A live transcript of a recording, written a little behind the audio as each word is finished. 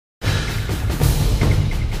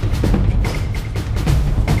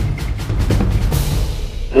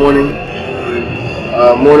Morning,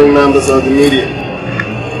 morning members of the media.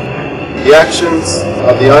 The actions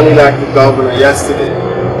of the unelected governor yesterday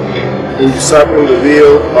in usurping the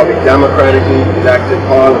will of a democratically elected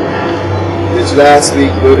parliament, which last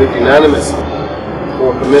week voted unanimously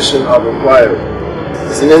for a commission of inquiry,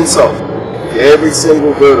 is an insult to every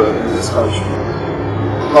single voter in this country.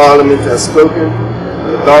 The parliament has spoken,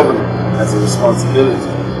 and the governor has a responsibility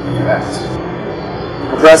to act.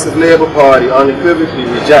 The Progressive Labour Party unequivocally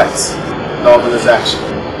rejects the governor's action.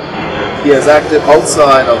 He has acted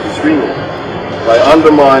outside of his remit by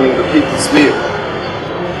undermining the people's will.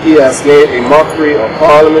 He has made a mockery of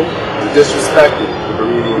Parliament and disrespected the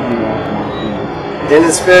Bermudian people. In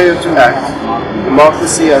his failure to act,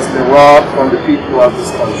 democracy has been robbed from the people of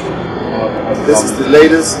this country. This is the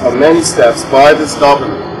latest of many steps by this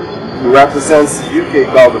governor, who represents the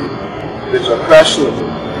UK government, which are questionable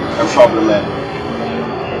and problematic.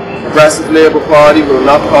 The Progressive Labour Party will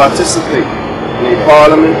not participate in a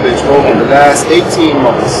parliament which over the last 18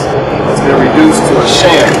 months has been reduced to a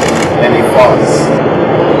sham and a farce.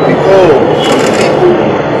 We call on the people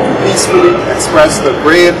to peacefully express their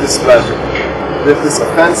grave displeasure with this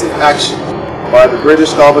offensive action by the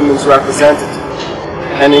British government's representative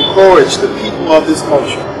and encourage the people of this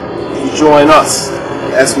country to join us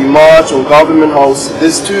as we march on Government House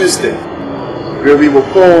this Tuesday, where we will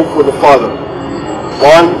call for the following.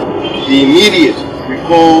 1. The immediate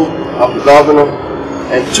recall of the governor,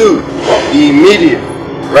 and 2. The immediate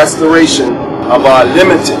restoration of our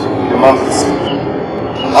limited democracy.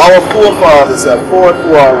 Our forefathers have fought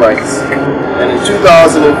for our rights, and in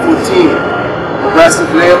 2014, the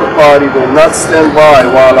Progressive Labour Party will not stand by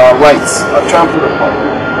while our rights are trampled upon.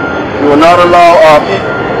 We will not allow our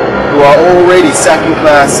people, who are already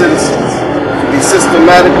second-class citizens, to be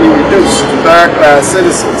systematically reduced to third-class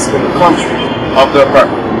citizens in the country of their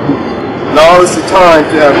birth. Now is the time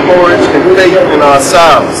to have courage and faith in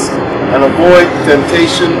ourselves and avoid the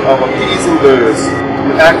temptation of appeasing those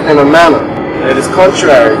who act in a manner that is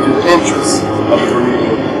contrary to the interests of the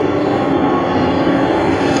Bermudian people.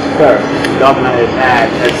 Sir, the governor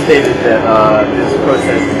has stated that this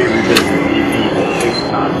process can be revisited if he takes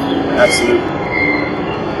time. Absolutely.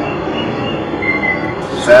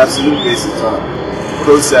 It's an absolute waste of time. The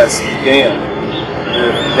process began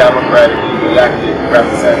with democratically elected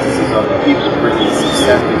representatives of the people bringing a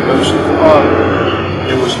substantive motion to Parliament.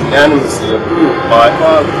 It was unanimously approved by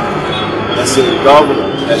Parliament. And so the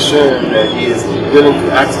governor has shown that he is willing to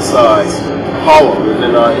exercise power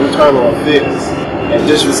within our internal affairs and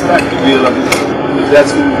disrespect the will of the people, because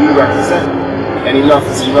that's who we represent. And enough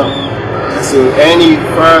is enough. And so any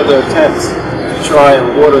further attempts to try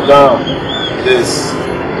and water down this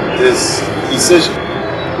decision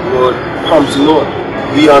would come to naught.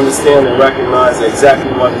 We understand and recognize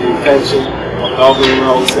exactly what the intention of Government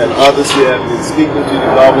House and others who have been speaking to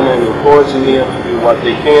the governor and encouraging him to do what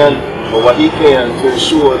they can or what he can to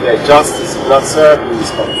ensure that justice is not served in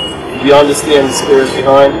this country. We understand the spirit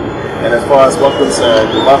behind it, and as far as we're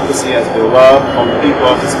concerned, democracy has been robbed from the people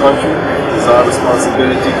of this country. It is our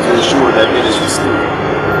responsibility to ensure that it is restored.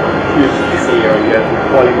 You say you have been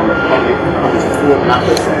calling on the public to support not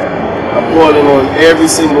this. I'm calling on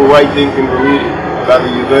every single right-thinking Bermudian, whether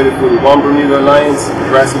you voted for the One Bermuda Alliance, the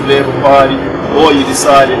Progressive Labour Party, or you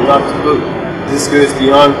decided not to vote. This goes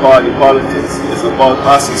beyond party politics. It's about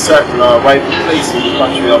us asserting our rightful place in the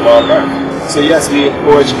country of our birth. So yes, we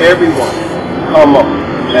encourage everyone to come up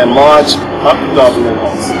and march up to Government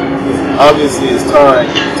House. Obviously, it's time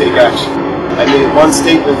to take action. I made one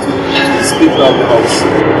statement to the Speaker of the House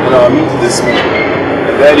in our meeting this morning,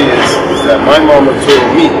 and that is that my mama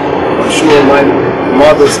told me, I'm sure the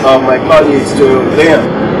mothers of my colleagues told them,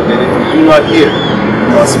 that if you do not hear, you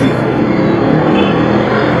must speak.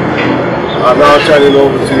 I'm now turning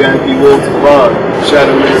over to MP Walter Ron,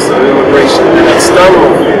 Shadow Minister of Immigration and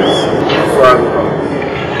External Affairs, for further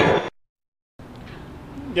comment.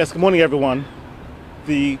 Yes, good morning, everyone.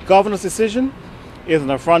 The governor's decision is an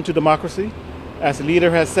affront to democracy. As the leader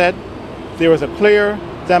has said, there was a clear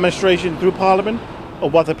demonstration through Parliament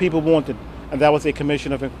of what the people wanted, and that was a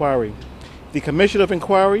commission of inquiry. The commission of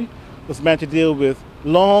inquiry was meant to deal with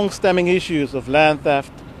long-stemming issues of land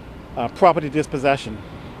theft, property dispossession.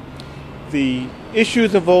 The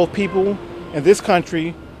issues involve people in this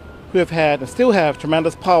country who have had and still have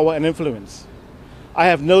tremendous power and influence. We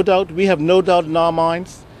have no doubt in our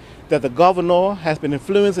minds that the governor has been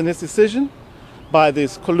influenced in his decision by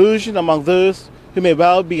this collusion among those who may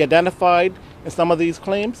well be identified in some of these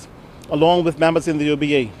claims, along with members in the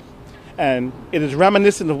OBA. And it is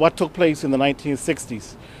reminiscent of what took place in the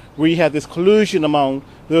 1960s, where you had this collusion among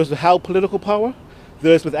those who held political power,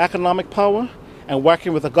 those with economic power, and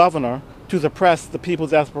working with the governor to suppress the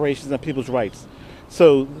people's aspirations and people's rights.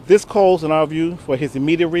 So this calls, in our view, for his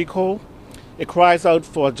immediate recall. It cries out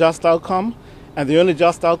for a just outcome, and the only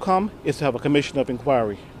just outcome is to have a commission of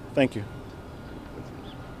inquiry. Thank you.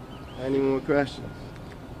 Any more questions?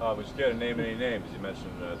 Would you care to name any names? You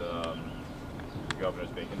mentioned that the governor's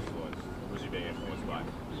being influenced. Who's he being influenced by?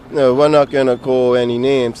 No, we're not going to call any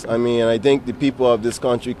names. I mean, I think the people of this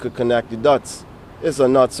country could connect the dots. It's a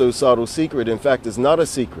not so subtle secret. In fact, it's not a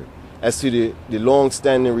secret as to the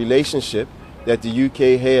long-standing relationship that the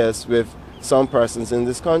UK has with some persons in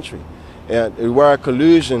this country. And the word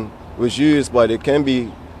collusion was used, but it can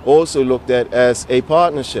be also looked at as a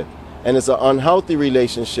partnership. And it's an unhealthy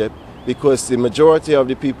relationship because the majority of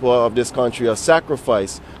the people of this country are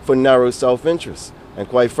sacrificed for narrow self-interest. And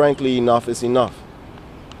quite frankly, enough is enough.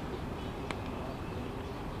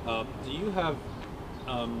 Do you have,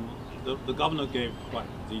 the governor gave quite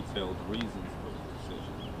detailed reasons for the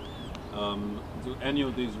decision. Do any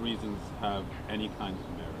of these reasons have any kind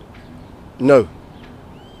of merit? No,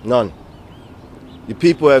 none. The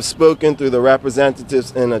people have spoken through the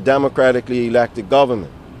representatives in a democratically elected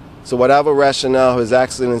government. So whatever rationale His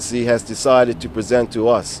Excellency has decided to present to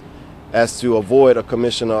us as to avoid a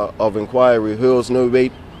commission of inquiry holds no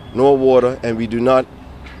weight nor water, and we do not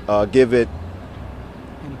give it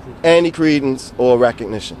any credence or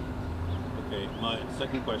recognition. Okay, my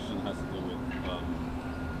second question has to do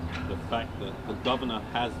with the fact that the governor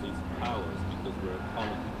has these powers because we're a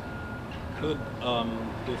colony. Could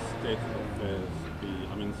this state of affairs be,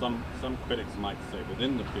 I mean, some critics might say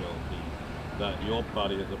within the PLP that your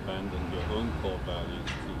party has abandoned your own core values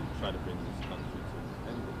to try to bring this country to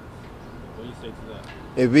independence. What do you say to that?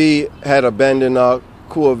 If we had abandoned our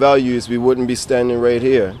core values, we wouldn't be standing right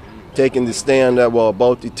here, taking the stand that we're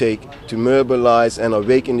about to take to mobilize and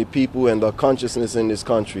awaken the people and the consciousness in this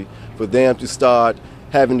country for them to start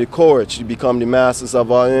having the courage to become the masters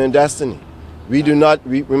of our own destiny. We do not,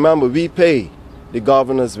 remember, we pay the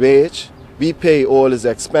governor's wage, we pay all his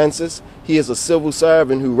expenses. He is a civil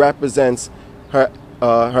servant who represents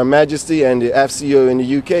Her Majesty and the FCO in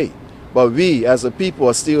the UK. But we, as a people,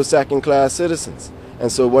 are still second-class citizens. And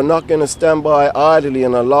so we're not going to stand by idly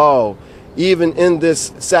and allow, even in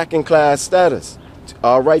this second-class status,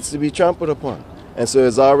 our rights to be trampled upon. And so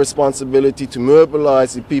it's our responsibility to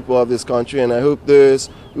mobilize the people of this country, and I hope those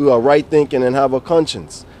who are right-thinking and have a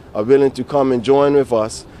conscience are willing to come and join with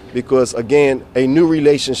us, because, again, a new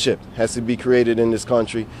relationship has to be created in this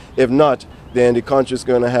country. If not, then the country is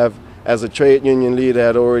going to have, as a trade union leader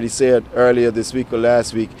had already said earlier this week or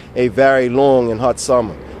last week, a very long and hot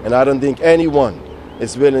summer. And I don't think anyone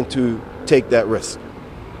is willing to take that risk.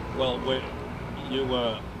 Well,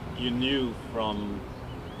 you knew from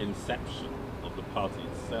inception of the party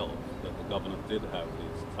itself that the governor did have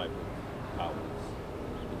these type of powers.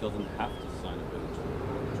 It doesn't have to sign a bill.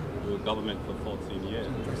 You were government for 14 years.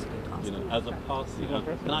 You know, as a party,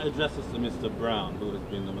 can I address this to Mr. Brown, who has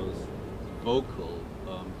been the most vocal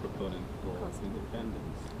proponent for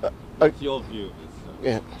independence? What's your view of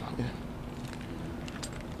this?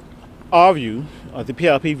 Our view, or the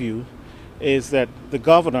PLP view, is that the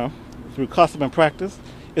governor, through custom and practice,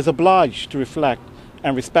 is obliged to reflect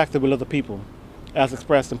and respect the will of the people, as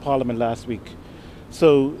expressed in Parliament last week.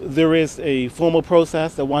 So there is a formal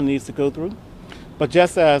process that one needs to go through. But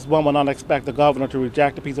just as one would not expect the governor to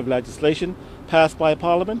reject a piece of legislation passed by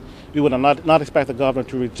Parliament, we would not expect the governor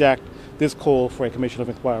to reject this call for a commission of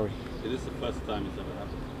inquiry. Is this the first time it's ever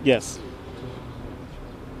happened? Yes.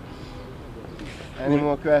 Any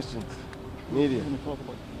more questions? Media.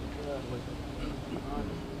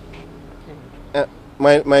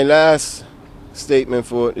 My last statement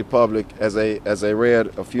for the public, as I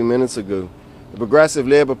read a few minutes ago, the Progressive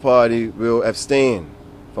Labour Party will abstain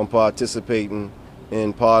from participating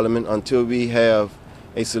in Parliament until we have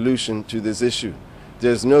a solution to this issue.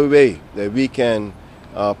 There's no way that we can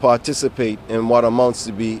participate in what amounts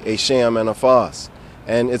to be a sham and a farce.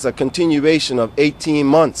 And it's a continuation of 18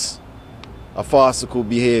 months of farcical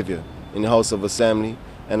behavior in the House of Assembly.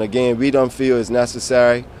 And again, we don't feel it's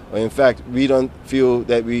necessary, or in fact, we don't feel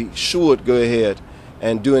that we should go ahead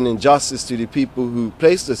and do an injustice to the people who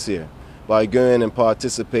placed us here by going and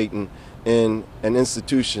participating in an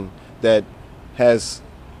institution that is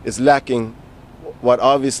lacking what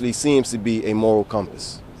obviously seems to be a moral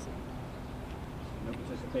compass. No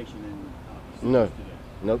participation in No. today.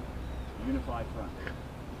 Nope. Unified front.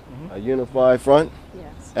 A unified front?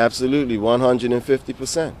 Yes. Absolutely,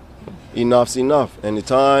 150%. Enough's enough. And the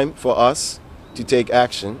time for us to take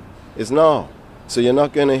action is now. So you're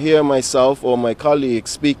not going to hear myself or my colleagues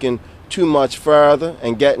speaking too much further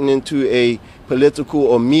and getting into a political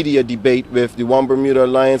or media debate with the One Bermuda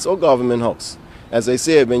Alliance or Government House. As I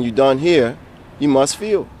said, when you're done here, you must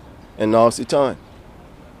feel. And now's the time.